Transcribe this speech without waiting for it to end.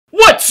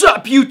What's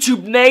up,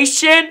 YouTube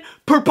Nation?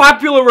 Per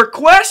popular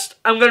request,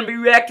 I'm going to be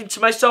reacting to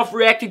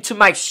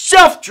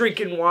myself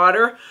drinking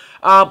water.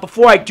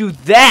 Before I do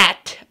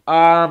that,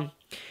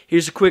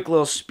 here's a quick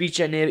little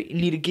speech I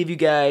need to give you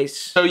guys.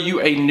 Show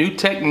you a new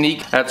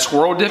technique at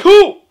swirl dip.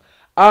 Cool!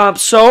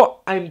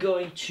 So I'm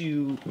going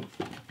to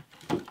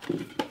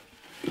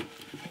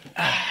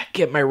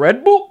get my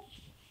Red Bull.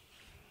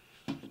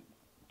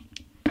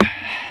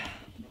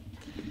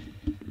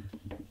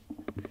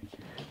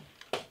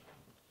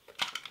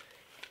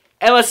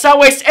 And let's not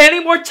waste any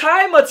more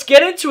time. Let's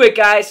get into it,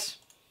 guys.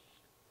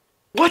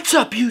 What's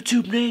up,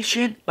 YouTube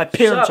Nation? My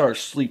parents are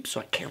asleep,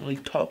 so I can't really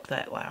talk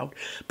that loud.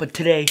 But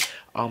today,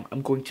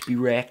 I'm going to be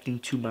reacting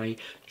to my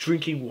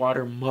drinking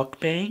water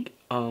mukbang.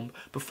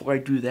 Before I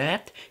do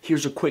that,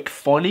 here's a quick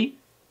funny.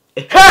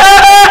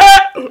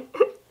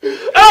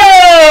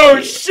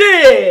 Oh,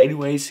 shit!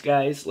 Anyways,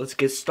 guys, let's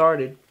get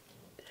started.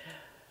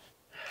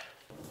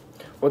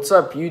 What's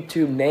up,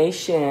 YouTube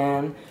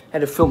Nation? I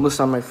had to film this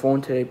on my phone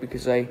today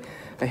because I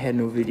had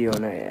no video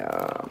and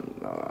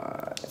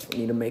I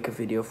need to make a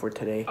video for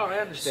today. Oh, I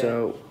understand.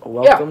 So,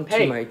 welcome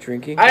to my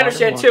drinking water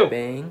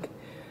mukbang.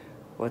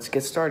 Let's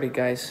get started,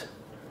 guys.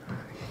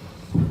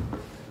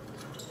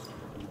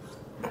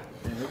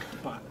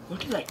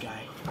 Look at that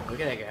guy. Look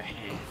at that guy.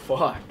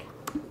 Fuck.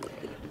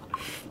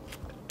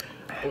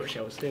 I wish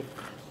I was him.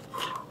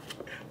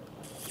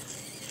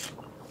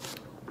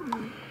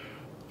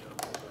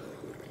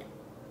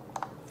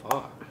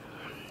 Fuck.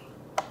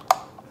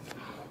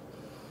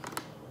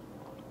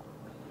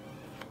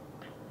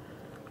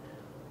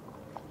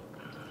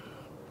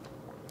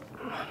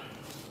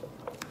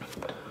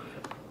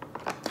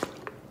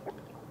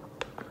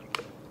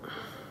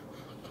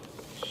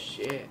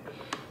 Shit.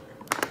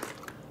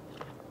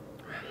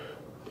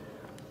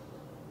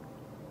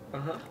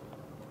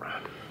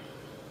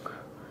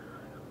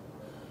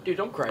 Dude,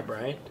 don't cry,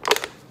 Brian.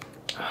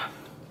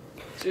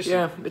 Seriously.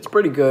 Yeah, it's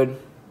pretty good.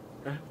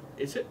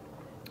 Is it?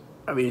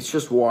 I mean, it's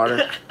just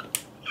water.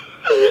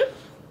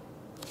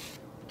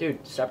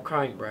 Dude, stop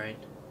crying, Brian.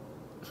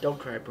 Don't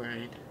cry,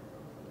 Brian.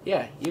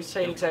 Yeah, you're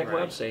saying exactly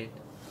what I'm saying.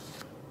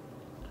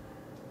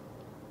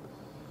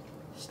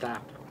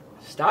 Stop.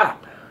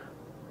 Stop.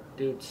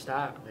 Dude,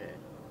 stop, man.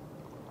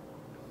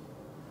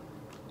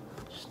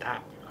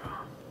 Stop.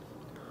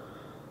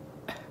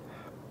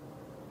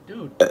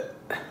 Dude,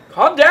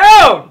 calm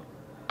down!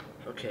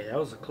 Okay, that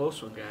was a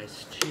close one,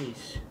 guys.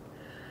 Jeez.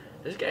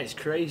 This guy's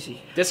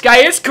crazy. This guy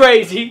is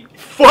crazy!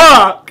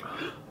 Fuck!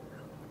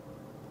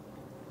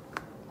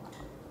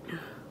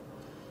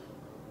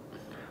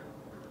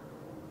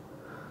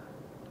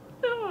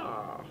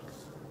 Oh.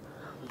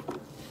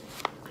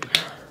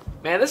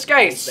 Man, this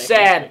guy is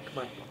sad.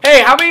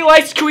 Hey, how many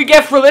likes can we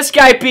get for this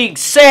guy being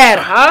sad,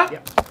 huh?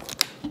 Yeah.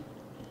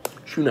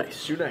 Shoe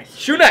nice. Shoe nice.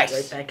 Shoe nice.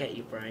 Right back at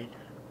you, Brian.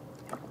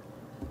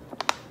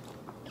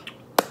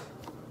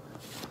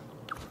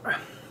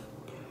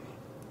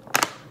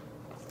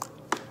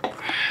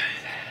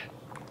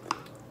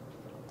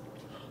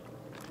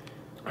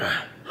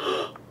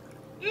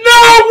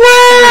 No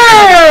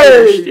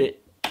way!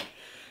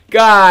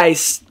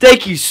 Guys,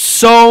 thank you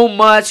so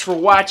much for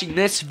watching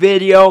this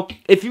video.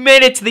 If you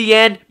made it to the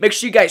end, make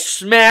sure you guys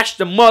smash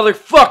the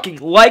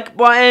motherfucking like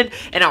button,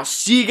 and I'll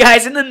see you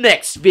guys in the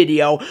next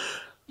video.